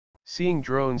Seeing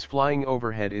drones flying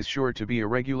overhead is sure to be a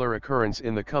regular occurrence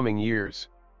in the coming years.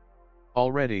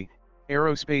 Already,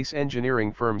 aerospace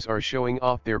engineering firms are showing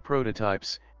off their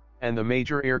prototypes, and the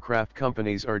major aircraft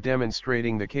companies are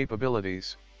demonstrating the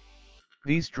capabilities.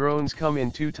 These drones come in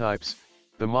two types: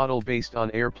 the model based on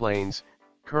airplanes,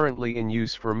 currently in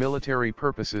use for military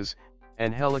purposes,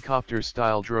 and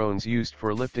helicopter-style drones used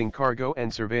for lifting cargo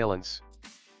and surveillance.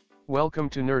 Welcome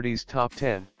to Nerdy's Top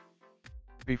 10.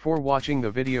 Before watching the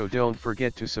video, don't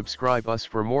forget to subscribe us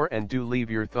for more and do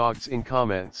leave your thoughts in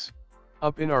comments.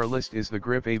 Up in our list is the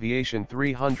Grip Aviation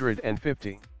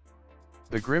 350.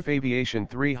 The Grip Aviation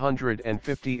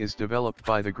 350 is developed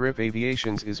by the Grip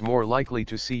Aviations, is more likely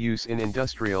to see use in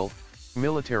industrial,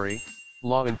 military,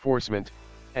 law enforcement,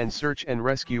 and search and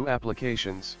rescue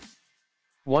applications.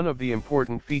 One of the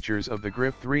important features of the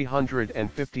Grip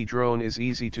 350 drone is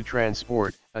easy to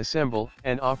transport, assemble,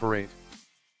 and operate.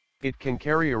 It can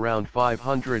carry around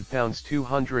 500 pounds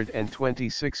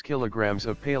 226 kilograms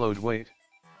of payload weight.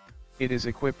 It is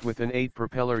equipped with an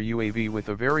 8-propeller UAV with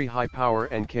a very high power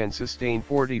and can sustain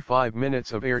 45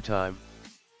 minutes of airtime.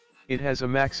 It has a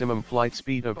maximum flight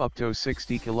speed of up to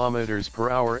 60 km per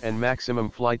hour and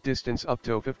maximum flight distance up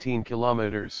to 15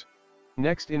 km.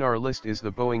 Next in our list is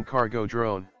the Boeing cargo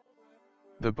drone.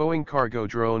 The Boeing cargo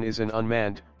drone is an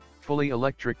unmanned, fully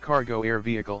electric cargo air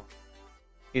vehicle.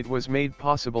 It was made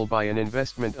possible by an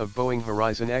investment of Boeing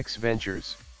Horizon X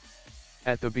Ventures.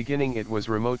 At the beginning it was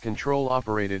remote control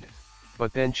operated,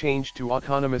 but then changed to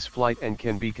autonomous flight and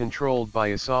can be controlled by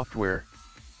a software.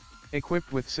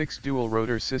 Equipped with 6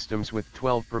 dual-rotor systems with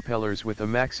 12 propellers with a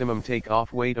maximum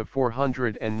takeoff weight of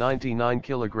 499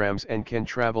 kilograms and can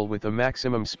travel with a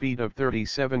maximum speed of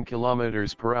 37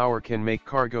 kilometers per hour, can make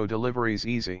cargo deliveries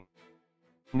easy.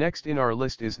 Next in our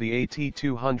list is the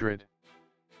AT-200.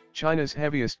 China's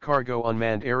heaviest cargo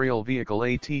unmanned aerial vehicle,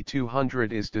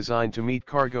 AT-200 is designed to meet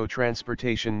cargo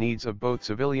transportation needs of both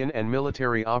civilian and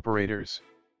military operators.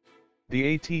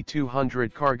 The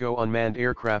AT-200 cargo unmanned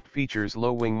aircraft features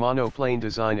low-wing monoplane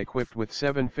design equipped with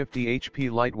 750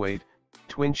 HP lightweight,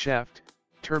 twin-shaft,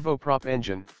 turboprop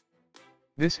engine.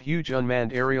 This huge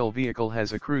unmanned aerial vehicle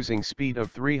has a cruising speed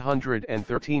of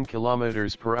 313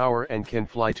 km per hour and can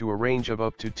fly to a range of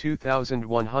up to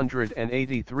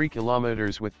 2,183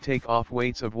 km with takeoff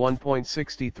weights of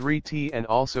 1.63 t, and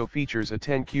also features a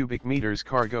 10 cubic meters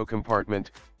cargo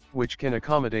compartment, which can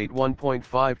accommodate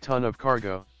 1.5 ton of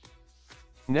cargo.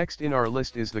 Next in our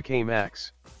list is the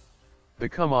KMAX. The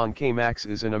KMAX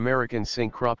is an American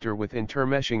syncropter with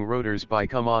intermeshing rotors by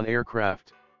Grumman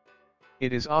Aircraft.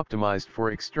 It is optimized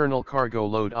for external cargo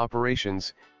load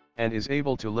operations, and is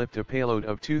able to lift a payload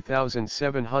of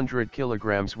 2,700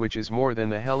 kilograms, which is more than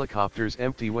the helicopter's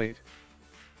empty weight.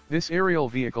 This aerial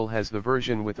vehicle has the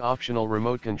version with optional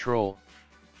remote control.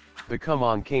 The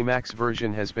Grumman KMAX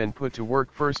version has been put to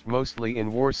work first mostly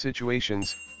in war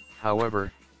situations,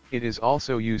 however, it is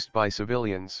also used by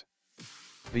civilians.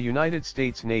 The United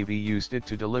States Navy used it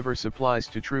to deliver supplies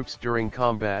to troops during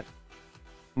combat.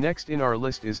 Next in our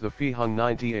list is the Feiyun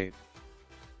 98.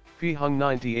 Feiyun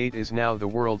 98 is now the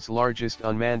world's largest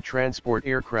unmanned transport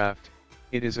aircraft.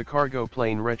 It is a cargo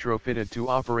plane retrofitted to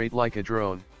operate like a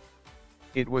drone.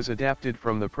 It was adapted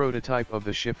from the prototype of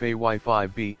the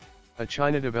Feiyun, a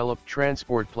China-developed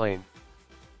transport plane.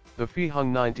 The Feiyun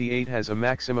 98 has a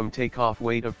maximum takeoff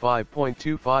weight of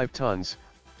 5.25 tons,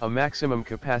 a maximum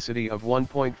capacity of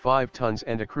 1.5 tons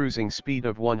and a cruising speed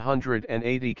of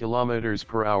 180 km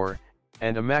per hour,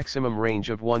 and a maximum range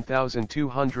of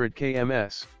 1,200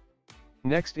 km.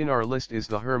 Next in our list is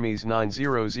the Hermes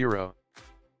 900.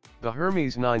 The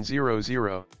Hermes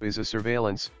 900 is a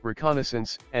surveillance,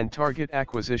 reconnaissance, and target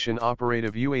acquisition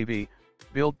operative UAV,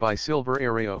 built by Silver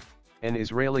Aero, an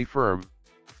Israeli firm.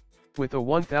 With a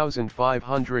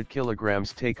 1,500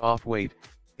 kilograms takeoff weight,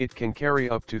 it can carry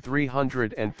up to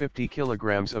 350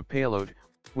 kilograms of payload,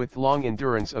 with long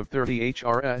endurance of 30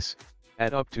 HRS,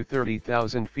 at up to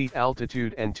 30,000 feet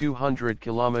altitude and 200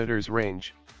 kilometers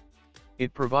range.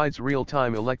 It provides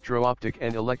real-time electro-optic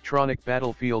and electronic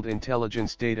battlefield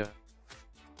intelligence data.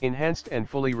 Enhanced and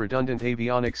fully redundant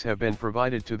avionics have been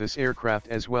provided to this aircraft,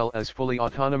 as well as fully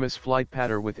autonomous flight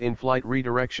pattern with in-flight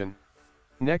redirection.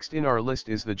 Next in our list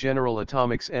is the General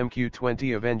Atomics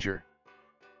MQ-20 Avenger.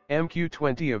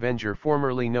 MQ-20 Avenger,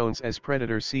 formerly known as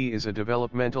Predator C, is a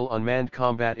developmental unmanned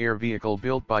combat air vehicle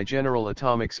built by General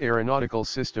Atomics Aeronautical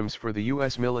Systems for the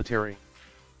U.S. military.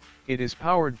 It is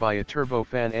powered by a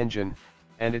turbofan engine,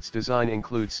 and its design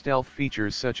includes stealth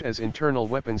features such as internal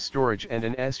weapon storage and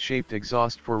an S-shaped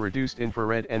exhaust for reduced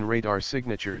infrared and radar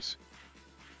signatures.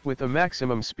 With a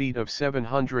maximum speed of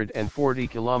 740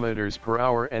 km per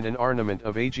hour and an armament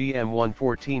of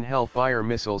AGM-114 Hellfire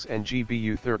missiles and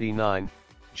GBU-39,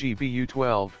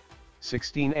 GBU-12,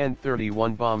 16 and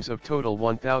 31 bombs of total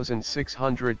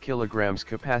 1,600 kg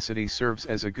capacity serves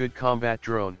as a good combat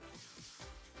drone.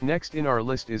 Next in our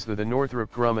list is the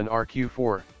Northrop Grumman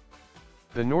RQ4.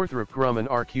 The Northrop Grumman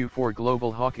RQ4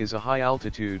 Global Hawk is a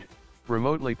high-altitude,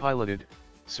 remotely piloted,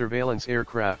 surveillance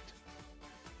aircraft.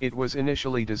 It was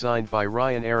initially designed by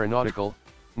Ryan Aeronautical,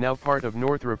 now part of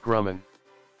Northrop Grumman.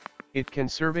 It can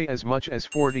survey as much as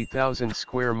 40,000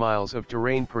 square miles of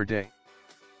terrain per day.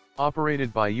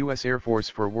 Operated by U.S. Air Force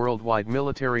for worldwide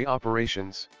military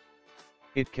operations.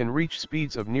 It can reach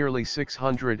speeds of nearly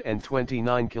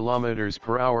 629 km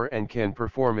per hour and can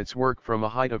perform its work from a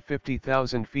height of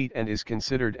 50,000 feet and is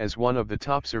considered as one of the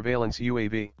top surveillance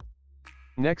UAV.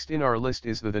 Next in our list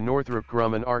is the Northrop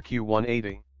Grumman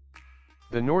RQ180.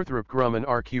 The Northrop Grumman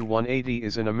RQ180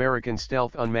 is an American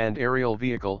stealth unmanned aerial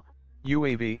vehicle,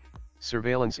 UAV,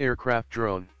 surveillance aircraft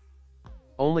drone.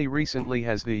 Only recently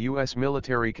has the U.S.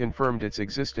 military confirmed its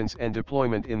existence and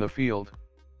deployment in the field.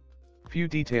 Few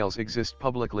details exist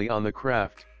publicly on the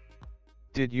craft.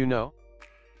 Did you know?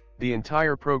 The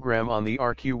entire program on the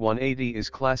RQ180 is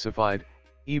classified,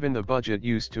 even the budget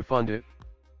used to fund it.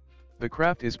 The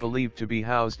craft is believed to be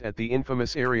housed at the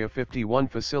infamous Area 51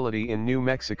 facility in New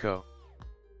Mexico.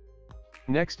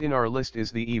 Next in our list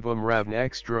is the Evom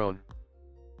Ravn-X drone.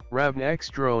 Ravn-X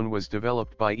drone was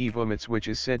developed by Evom, which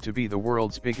is said to be the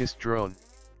world's biggest drone.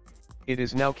 It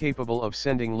is now capable of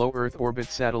sending low Earth orbit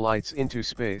satellites into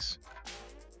space.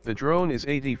 The drone is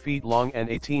 80 feet long and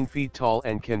 18 feet tall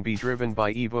and can be driven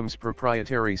by Evom's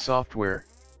proprietary software.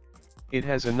 It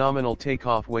has a nominal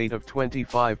takeoff weight of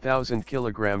 25,000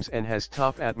 kilograms and has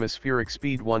top atmospheric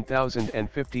speed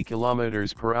 1,050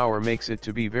 kilometers per hour, makes it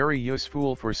to be very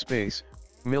useful for space,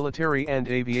 military and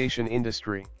aviation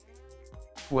industry.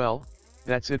 Well,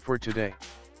 that's it for today.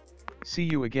 See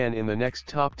you again in the next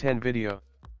top 10 video.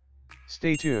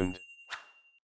 Stay tuned.